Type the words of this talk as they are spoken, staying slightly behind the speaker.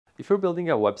If you're building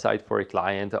a website for a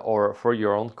client or for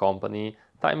your own company,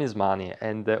 time is money,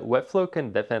 and Webflow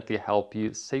can definitely help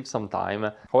you save some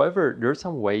time. However, there are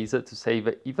some ways to save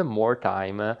even more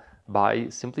time by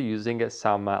simply using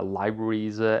some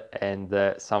libraries and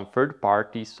some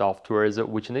third-party softwares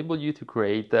which enable you to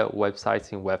create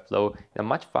websites in Webflow in a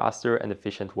much faster and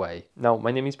efficient way. Now,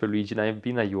 my name is Pierluigi and I've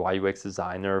been a UI UX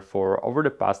designer for over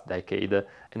the past decade,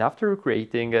 and after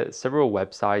creating several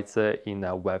websites in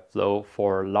Webflow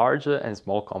for large and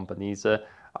small companies,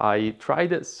 I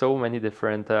tried so many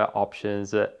different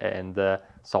options and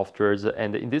softwares,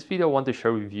 and in this video I want to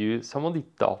share with you some of the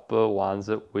top ones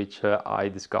which I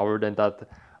discovered and that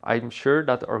I'm sure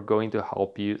that are going to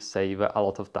help you save a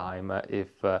lot of time if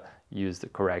used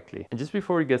correctly. And just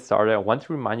before we get started, I want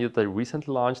to remind you that I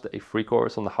recently launched a free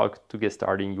course on how to get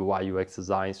started in UI UX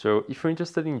design. So if you're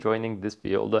interested in joining this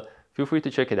field, feel free to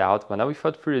check it out. But now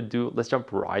without further ado, let's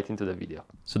jump right into the video.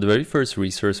 So the very first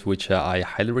resource which I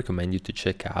highly recommend you to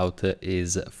check out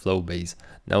is Flowbase.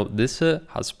 Now this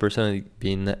has personally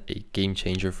been a game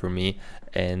changer for me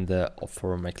and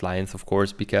for my clients, of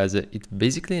course, because it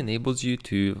basically enables you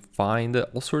to find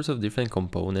all sorts of different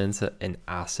components and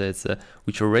assets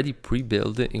which are already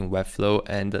pre-built in Webflow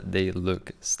and they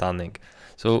look stunning.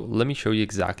 So let me show you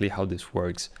exactly how this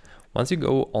works. Once you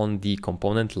go on the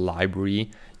component library,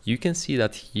 you can see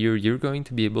that here you're going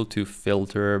to be able to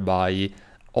filter by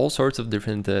all sorts of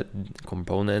different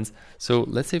components. So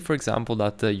let's say, for example,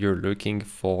 that you're looking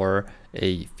for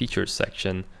a features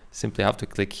section. Simply have to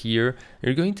click here.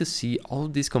 You're going to see all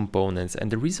of these components.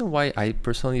 And the reason why I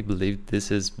personally believe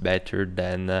this is better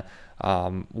than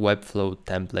Webflow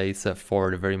templates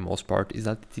for the very most part is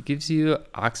that it gives you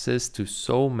access to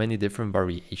so many different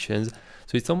variations.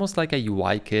 So it's almost like a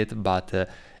UI kit, but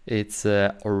it's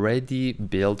already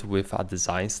built with a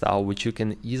design style which you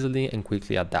can easily and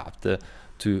quickly adapt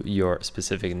to your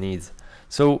specific needs.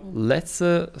 So let's,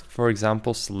 for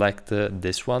example, select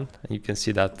this one. And you can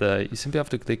see that you simply have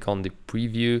to click on the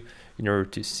preview in order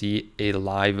to see a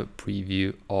live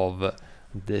preview of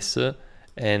this.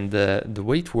 And the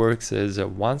way it works is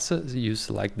once you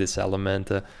select this element,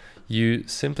 you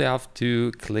simply have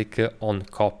to click on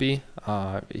copy.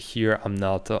 Here I'm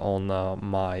not on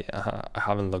I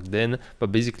haven't logged in,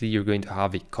 but basically you're going to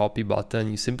have a copy button.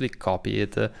 You simply copy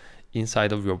it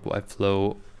inside of your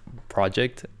Webflow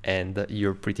project and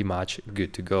you're pretty much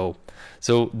good to go.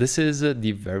 So this is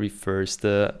the very first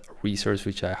resource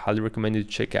which I highly recommend you to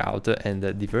check out, and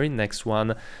the very next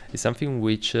one is something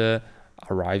which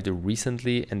arrived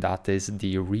recently, and that is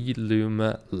the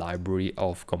Reloom library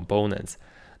of components.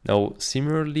 Now,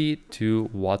 similarly to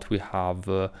what we have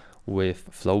with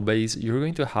Flowbase, you're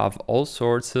going to have all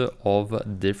sorts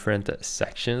of different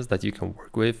sections that you can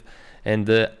work with. And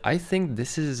I think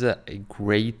this is a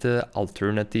great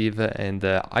alternative, and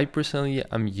I personally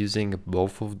am using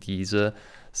both of these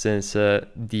since the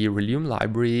Reloom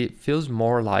library feels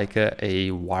more like a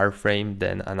wireframe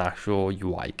than an actual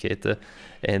UI kit.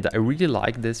 And I really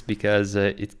like this because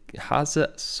it has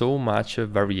so much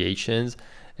variations,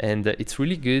 and it's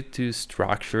really good to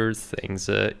structure things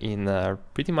in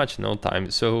pretty much no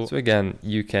time. So again,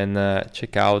 you can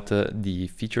check out the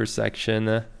feature section.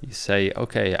 You say,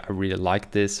 okay, I really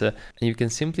like this. And you can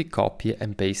simply copy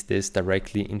and paste this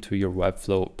directly into your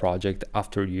Webflow project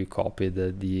after you copied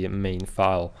the main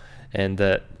file. And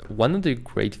one of the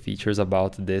great features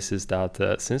about this is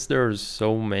that since there are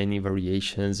so many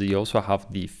variations, you also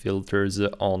have the filters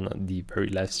on the very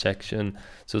left section.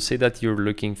 So say that you're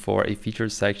looking for a feature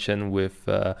section with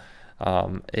a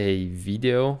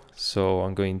video. So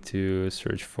I'm going to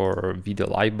search for video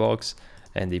lightbox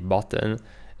and a button.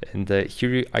 And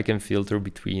here I can filter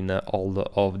between all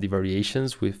of the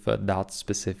variations with that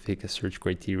specific search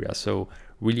criteria. So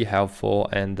really helpful,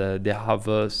 and they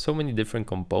have so many different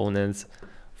components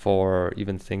for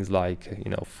even things like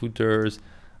footers,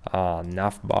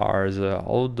 nav bars,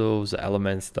 all those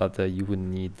elements that you would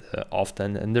need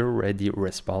often, and they're already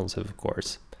responsive, of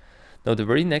course. Now, the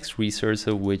very next resource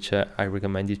which I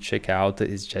recommend you check out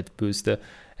is Jetboost,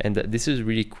 and this is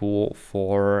really cool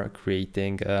for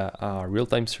creating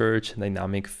real-time search,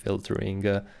 dynamic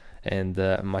filtering, and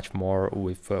much more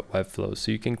with Webflow.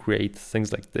 So you can create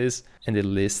things like this and a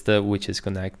list which is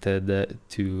connected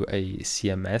to a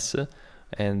CMS,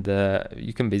 and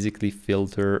you can basically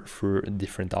filter through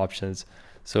different options.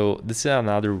 So this is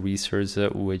another resource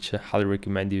which I highly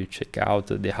recommend you check out.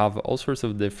 They have all sorts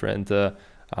of different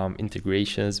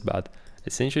integrations, but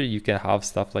essentially you can have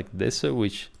stuff like this,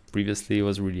 which previously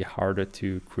was really hard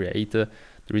to create.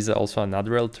 There is also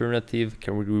another alternative,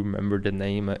 can't really remember the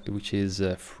name, which is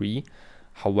free.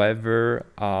 However,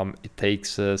 it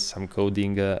takes some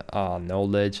coding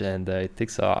knowledge, and it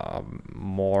takes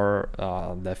more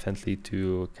definitely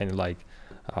to kind of like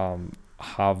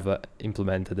have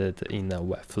implemented it in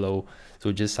Webflow.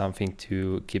 So just something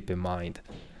to keep in mind.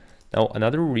 Now,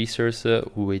 another resource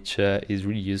which is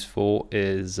really useful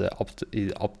is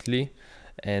Opti.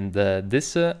 And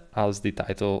this, as the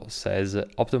title says,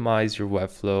 optimize your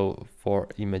Webflow for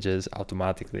images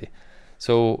automatically.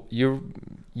 So you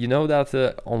know that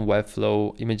on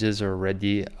Webflow, images are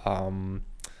already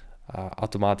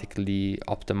automatically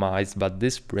optimized, but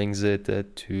this brings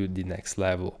it to the next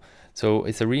level. So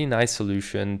it's a really nice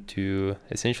solution to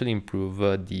essentially improve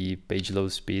the page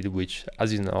load speed, which,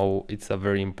 as you know, it's a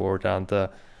very important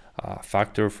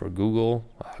factor for Google.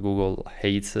 Google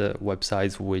hates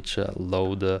websites which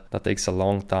load, that takes a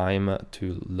long time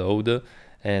to load.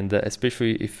 And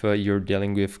especially if you're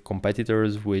dealing with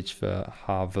competitors which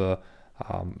have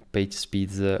page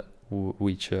speeds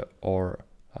which are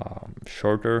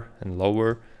shorter and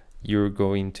lower, you're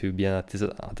going to be at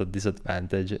a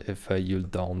disadvantage if you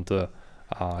don't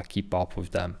keep up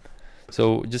with them.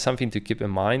 So just something to keep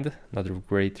in mind, another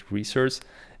great resource.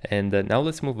 And now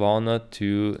let's move on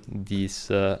to these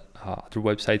other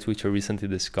websites which I recently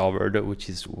discovered, which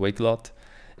is Waiglot.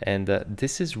 And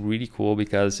this is really cool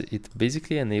because it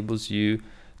basically enables you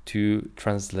to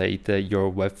translate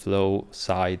your Webflow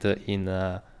site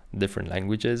in different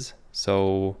languages.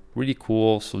 So really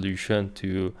cool solution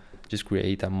to just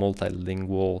create a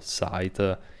multilingual site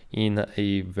in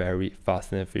a very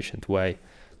fast and efficient way.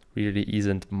 Really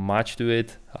isn't much to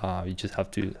it. You just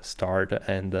have to start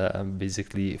and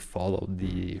basically follow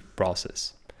the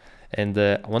process. And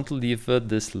I want to leave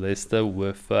this list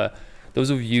with those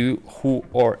of you who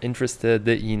are interested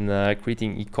in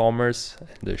creating e-commerce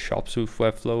and shops with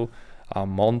Webflow.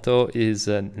 Monto is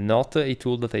not a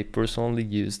tool that I personally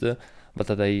used, but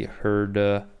that I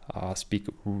heard speak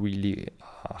really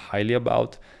highly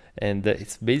about. And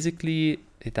it's basically,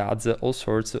 it adds all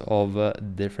sorts of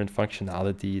different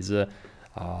functionalities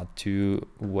to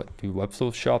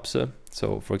Webflow shops.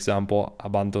 So for example,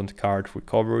 abandoned cart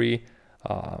recovery,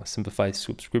 simplified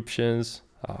subscriptions,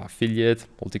 affiliate,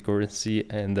 multi-currency,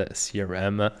 and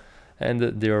CRM. And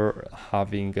they're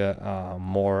having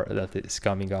more that is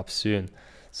coming up soon.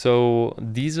 So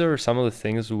these are some of the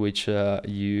things which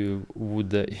you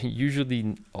would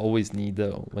usually always need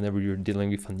whenever you're dealing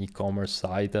with an e-commerce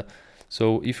site.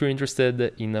 So if you're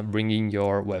interested in bringing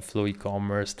your Webflow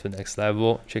e-commerce to the next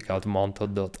level, check out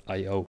monto.io.